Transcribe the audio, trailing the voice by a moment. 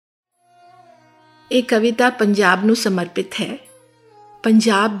ਇਹ ਕਵਿਤਾ ਪੰਜਾਬ ਨੂੰ ਸਮਰਪਿਤ ਹੈ।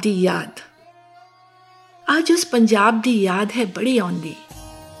 ਪੰਜਾਬ ਦੀ ਯਾਦ। ਅੱਜ ਉਸ ਪੰਜਾਬ ਦੀ ਯਾਦ ਹੈ ਬੜੀ ਆਉਂਦੀ,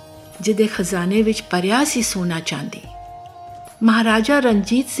 ਜਿਹਦੇ ਖਜ਼ਾਨੇ ਵਿੱਚ ਭਰਿਆ ਸੀ ਸੋਨਾ ਚਾਂਦੀ। ਮਹਾਰਾਜਾ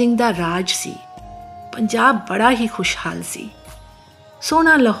ਰਣਜੀਤ ਸਿੰਘ ਦਾ ਰਾਜ ਸੀ। ਪੰਜਾਬ ਬੜਾ ਹੀ ਖੁਸ਼ਹਾਲ ਸੀ।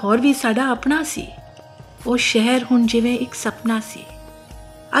 ਸੋਹਣਾ ਲਾਹੌਰ ਵੀ ਸਾਡਾ ਆਪਣਾ ਸੀ। ਉਹ ਸ਼ਹਿਰ ਹੁਣ ਜਿਵੇਂ ਇੱਕ ਸੁਪਨਾ ਸੀ।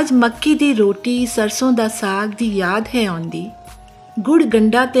 ਅੱਜ ਮੱਕੀ ਦੀ ਰੋਟੀ, ਸਰਸੋਂ ਦਾ ਸਾਗ ਦੀ ਯਾਦ ਹੈ ਆਉਂਦੀ। ਗੁੜ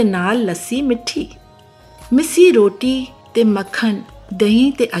ਗੰਢਾ ਤੇ ਨਾਲ ਲੱਸੀ ਮਿੱਠੀ, ਮਿੱਸੀ ਰੋਟੀ ਤੇ ਮੱਖਣ,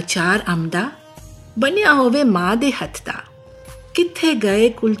 ਦਹੀਂ ਤੇ ਅਚਾਰ ਅੰਬ ਦਾ, ਬਣਿਆ ਹੋਵੇ ਮਾਂ ਦੇ ਹੱਥ ਦਾ। ਕਿੱਥੇ ਗਏ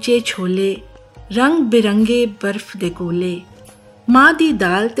ਕੁਲਚੇ ਛੋਲੇ, ਰੰਗ ਬਿਰੰਗੇ ਬਰਫ਼ ਦੇ ਗੋਲੇ, ਮਾਂ ਦੀ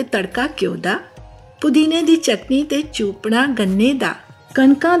ਦਾਲ ਤੇ ਤੜਕਾ ਘਿਓ ਦਾ, ਪੁਦੀਨੇ ਦੀ ਚਟਨੀ ਤੇ ਚੂਪਣਾ ਗੰਨੇ ਦਾ।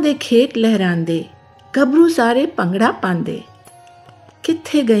 ਕਣਕਾਂ ਦੇ ਖੇਤ ਲਹਿਰਾਂਦੇ, ਗੱਭਰੂ ਸਾਰੇ ਭੰਗੜਾ ਪਾਉਂਦੇ।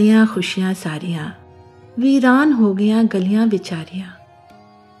 ਕਿੱਥੇ ਗਈਆਂ ਖੁਸ਼ੀਆਂ ਸਾਰੀਆਂ, ਵੀਰਾਨ ਹੋ ਗਈਆਂ ਗਲੀਆਂ ਵਿਚਾਰੀਆਂ।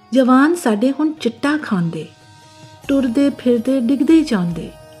 ਜਵਾਨ ਸਾਡੇ ਹੁਣ ਚਿੱਟਾ ਖਾਂਦੇ, ਟੁਰਦੇ ਫਿਰਦੇ ਡਿੱਗਦੇ ਜਾਂਦੇ।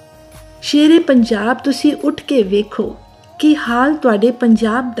 ਸ਼ੇਰੇ ਪੰਜਾਬ ਤੁਸੀਂ ਉੱਠ ਕੇ ਵੇਖੋ, ਕੀ ਹਾਲ ਤੁਹਾਡੇ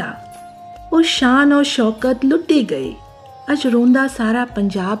ਪੰਜਾਬ ਦਾ। ਉਹ ਸ਼ਾਨ ਔਰ ਸ਼ੌਕਤ ਲੁੱਟੀ ਗਈ, ਅੱਜ ਰੋਂਦਾ ਸਾਰਾ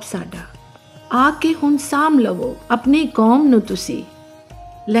ਪੰਜਾਬ ਸਾਡਾ। ਆ ਕੇ ਹੁਣ ਸਾਂਭ ਲਵੋ ਆਪਣੀ ਕੌਮ ਨੂੰ ਤੁਸੀਂ,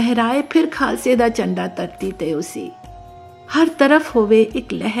 ਲਹਿਰਾਏ ਫਿਰ ਖਾਲਸੇ ਦਾ ਝੰਡਾ ਧਰਤੀ ਤੇ ਉਸੀ। ਹਰ ਤਰਫ ਹੋਵੇ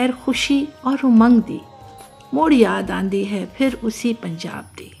ਇੱਕ ਲਹਿਰ ਖੁਸ਼ੀ ਔਰ ਉਮੰਗ ਦੀ, ਮੁੜ ਯਾਦ ਆਂਦੀ ਹੈ ਫਿਰ ਉਸੀ ਪੰਜਾਬ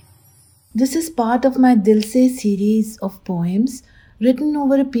ਦੀ। This is part of my Dil Se series of poems written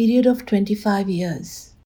over a period of 25 years.